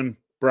good one,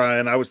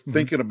 Brian. I was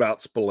thinking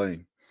about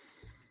Spillane.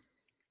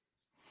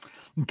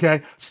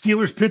 Okay.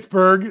 Steelers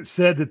Pittsburgh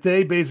said that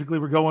they basically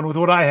were going with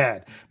what I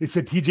had. They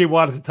said TJ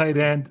Watt is a tight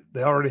end.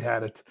 They already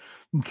had it.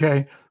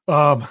 Okay.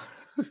 Boy,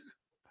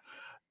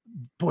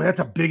 that's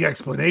a big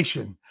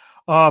explanation.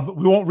 But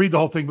we won't read the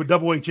whole thing, but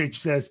WHH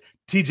says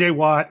TJ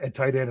Watt at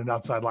tight end and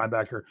outside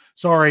linebacker.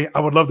 Sorry, I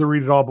would love to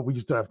read it all, but we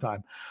just don't have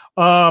time.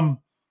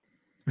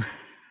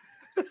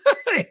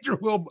 Andrew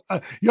Will,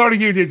 you already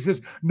used it. It's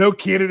just no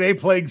candidate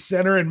playing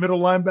center and middle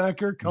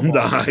linebacker. Come on.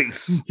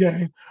 Nice.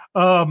 Okay.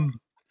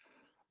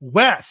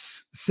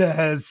 Wes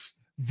says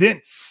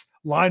Vince,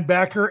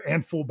 linebacker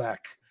and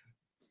fullback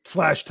 /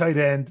 tight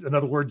end. In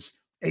other words,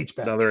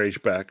 H-back. Another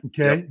H-back.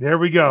 Okay, There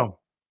we go.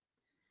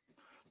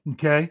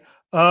 Okay.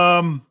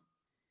 Matt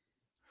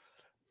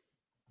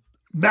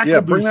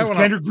says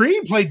Kendrick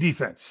Green played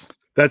defense.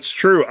 That's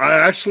true.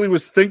 I actually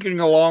was thinking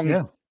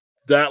along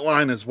that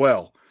line as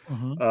well.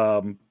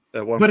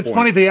 At one but it's point.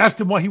 funny, they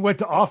asked him why he went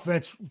to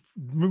offense,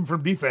 moving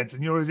from defense,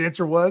 and you know what his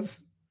answer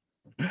was?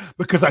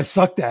 Because I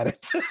sucked at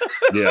it.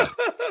 Yeah.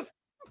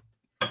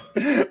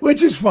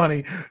 Which is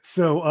funny.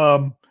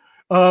 So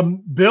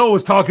Bill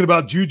was talking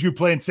about Juju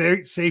playing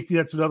safety.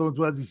 That's what other ones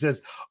was. He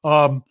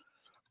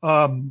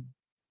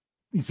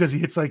says he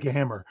hits like a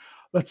hammer.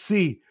 Let's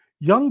see.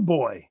 Young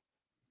boy.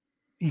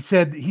 He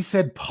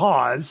said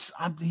pause.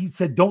 He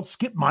said don't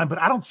skip mine, but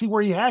I don't see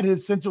where he had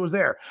his since it was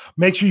there.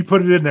 Make sure you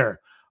put it in there.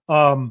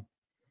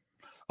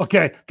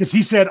 Okay,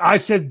 because I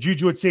said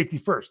Juju at safety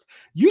first.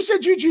 You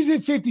said Juju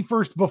at safety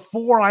first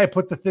before I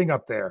put the thing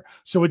up there,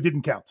 so it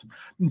didn't count.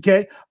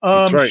 Okay.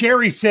 Right.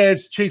 Sherry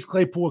says Chase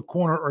Claypool at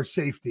corner or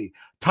safety.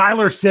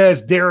 Tyler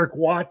says Derek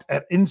Watt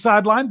at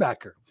inside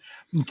linebacker.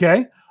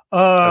 Okay.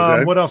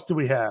 What else do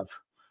we have?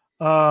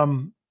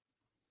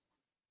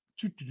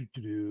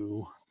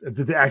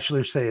 They actually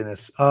are saying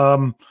this.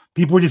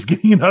 People are just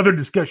getting in other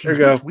discussions.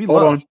 There you go. We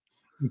Hold love.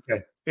 On.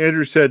 Okay.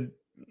 Andrew said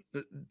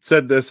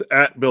this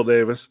at Bill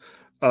Davis.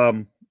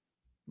 The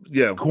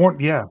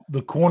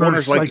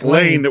corners like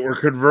Lane that were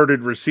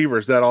converted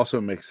receivers. That also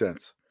makes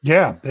sense.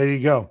 Yeah, there you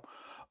go.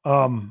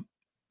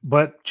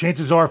 But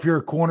chances are, if you're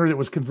a corner that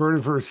was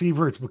converted for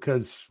receiver, it's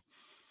because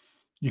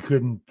you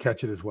couldn't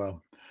catch it as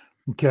well.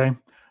 Okay.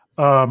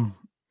 They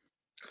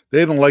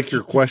didn't like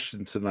your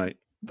question tonight.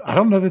 I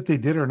don't know that they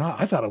did or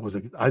not. I thought it was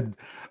I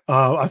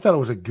thought it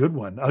was a good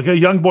one. Okay,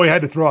 young boy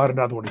had to throw out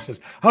another one. He says,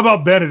 "How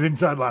about Bennett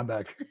inside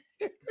linebacker?"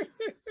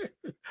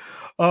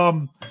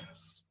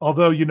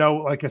 Although,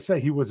 like I say,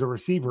 he was a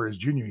receiver his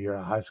junior year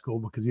of high school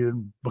because he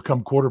didn't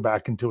become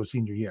quarterback until his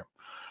senior year.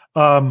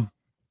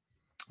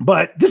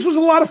 But this was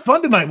a lot of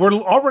fun tonight. We're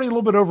already a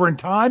little bit over in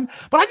time,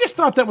 but I just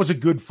thought that was a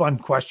good, fun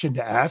question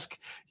to ask.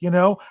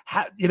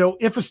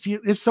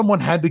 If someone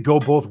had to go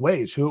both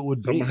ways, who it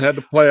would be? Someone had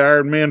to play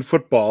Iron Man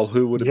football.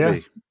 Who would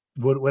it be?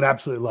 Would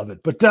absolutely love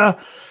it. But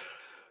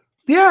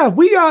there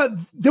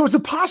was a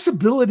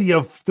possibility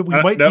of that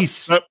we might be.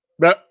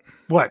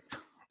 What?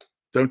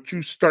 Don't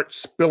you start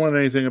spilling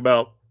anything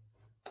about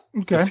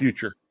the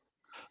future.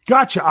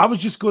 Gotcha. I was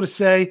just going to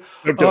say,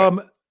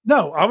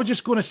 no, I was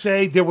just going to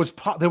say there was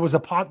a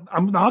pot.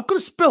 I'm not going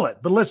to spill it,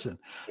 but listen,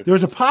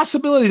 there's a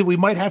possibility that we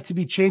might have to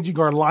be changing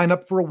our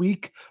lineup for a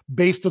week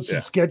based on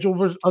some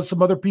schedule of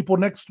some other people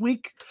next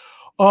week.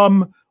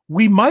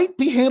 We might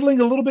be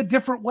handling a little bit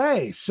different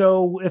way.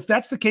 So if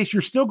that's the case,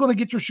 you're still going to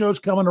get your shows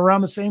coming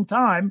around the same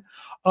time.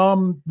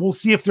 We'll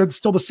see if they're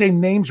still the same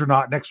names or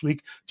not next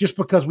week, just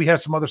because we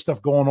have some other stuff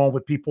going on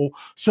with people.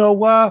 So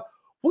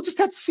we'll just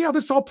have to see how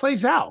this all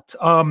plays out.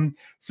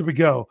 So we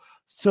go.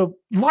 So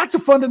lots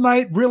of fun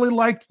tonight. Really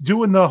liked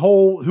doing the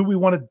whole who we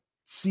want to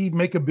see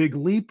make a big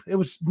leap. It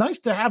was nice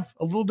to have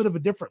a little bit of a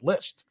different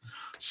list.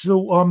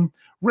 So,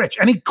 Rich,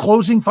 any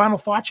closing final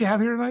thoughts you have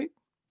here tonight?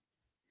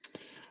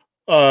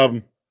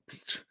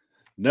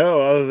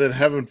 No, other than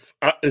having,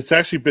 it's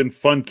actually been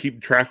fun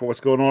keeping track of what's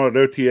going on at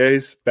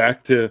OTAs.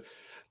 Back to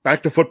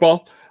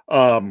football.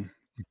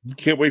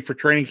 Can't wait for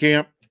training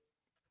camp.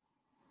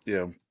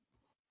 Can't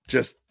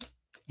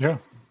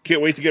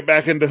wait to get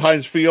back into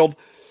Heinz Field.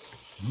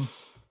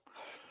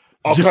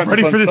 All just kinds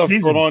ready of fun for the stuff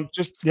season. going on.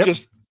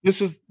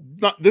 This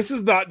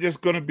is not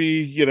just going to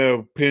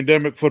be,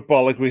 pandemic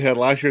football like we had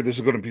last year. This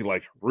is going to be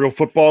like real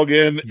football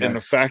again. Yes. And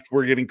the fact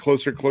we're getting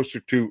closer and closer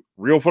to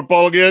real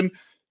football again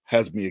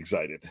has me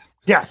excited.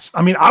 Yes.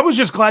 I mean, I was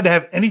just glad to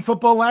have any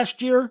football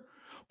last year,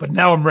 but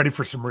now I'm ready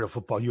for some real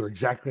football. You're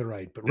exactly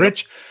right. But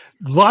Rich,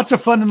 lots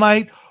of fun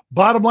tonight.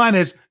 Bottom line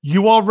is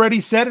you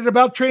already said it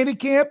about training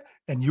camp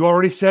and you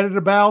already said it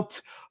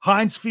about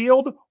Heinz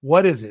Field.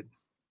 What is it?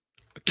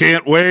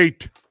 Can't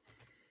wait.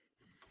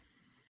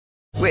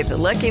 With the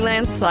Lucky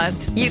Land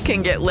Slots, you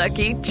can get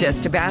lucky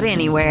just about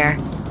anywhere.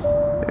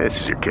 This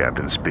is your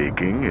captain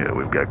speaking.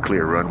 We've got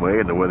clear runway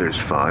and the weather's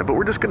fine, but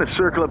we're just going to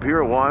circle up here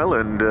a while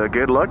and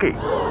get lucky.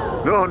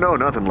 No,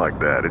 nothing like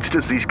that. It's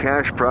just these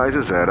cash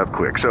prizes add up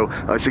quick. So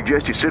I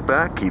suggest you sit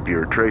back, keep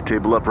your tray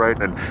table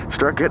upright, and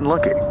start getting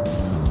lucky.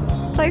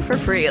 Play for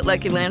free at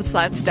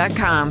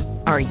LuckyLandSlots.com.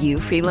 Are you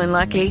feeling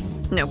lucky?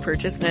 No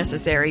purchase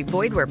necessary.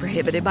 Void where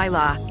prohibited by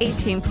law.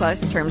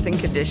 18+ terms and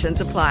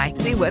conditions apply.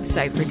 See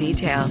website for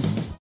details.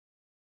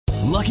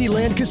 Lucky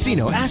Land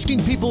Casino,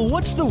 asking people,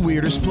 what's the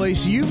weirdest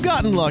place you've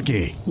gotten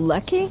lucky?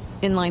 Lucky?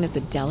 In line at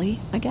the deli,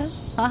 I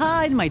guess?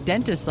 Aha, in my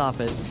dentist's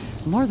office.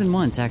 More than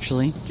once,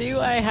 actually. Do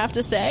I have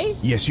to say?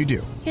 Yes, you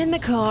do. In the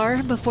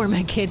car before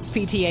my kids'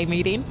 PTA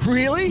meeting.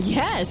 Really?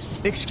 Yes.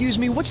 Excuse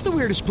me, what's the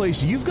weirdest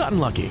place you've gotten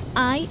lucky?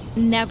 I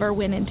never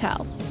win and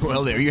tell.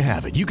 Well, there you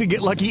have it. You can get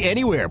lucky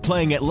anywhere,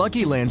 playing at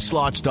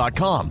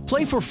LuckyLandSlots.com.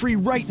 Play for free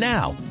right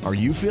now. Are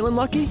you feeling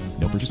lucky?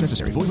 No purchase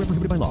necessary. Void where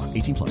prohibited by law.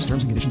 18+.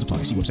 Terms and conditions apply.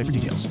 See website for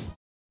details.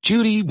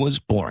 Judy was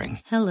boring.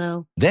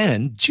 Hello.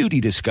 Then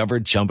Judy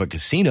discovered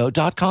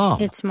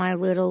ChumbaCasino.com. It's my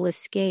little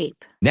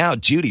escape. Now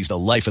Judy's the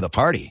life of the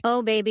party.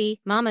 Oh,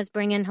 baby, mama's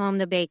bringing home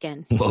the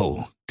bacon.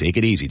 Whoa, take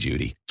it easy,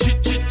 Judy.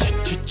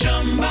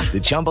 The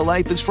Chumba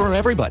life is for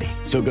everybody.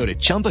 So go to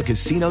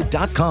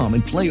ChumbaCasino.com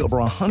and play over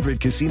 100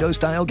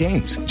 casino-style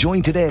games.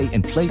 Join today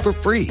and play for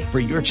free for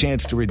your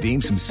chance to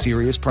redeem some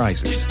serious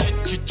prizes.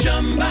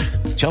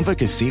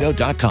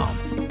 ChumbaCasino.com.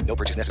 No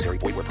purchase necessary.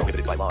 Void where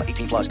prohibited by law.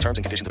 18+ terms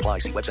and conditions apply.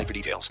 See website for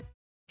details.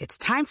 It's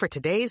time for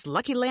today's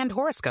Lucky Land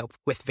horoscope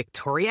with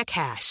Victoria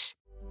Cash.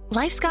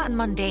 Life's gotten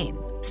mundane,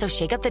 so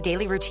shake up the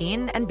daily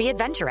routine and be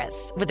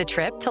adventurous with a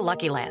trip to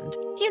Lucky Land.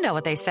 You know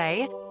what they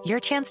say.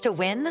 Your chance to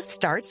win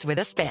starts with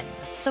a spin.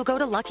 So go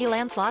to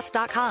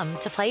LuckyLandSlots.com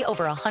to play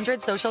over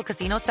 100 social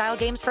casino-style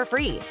games for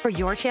free for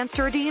your chance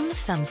to redeem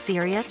some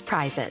serious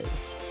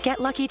prizes. Get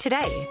lucky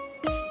today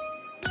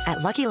at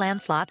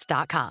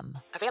LuckyLandSlots.com.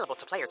 Available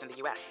to players in the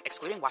U.S.,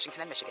 excluding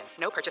Washington and Michigan.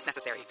 No purchase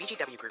necessary.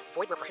 VGW Group.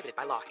 Void where prohibited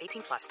by law.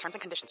 18+. Terms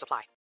and conditions apply.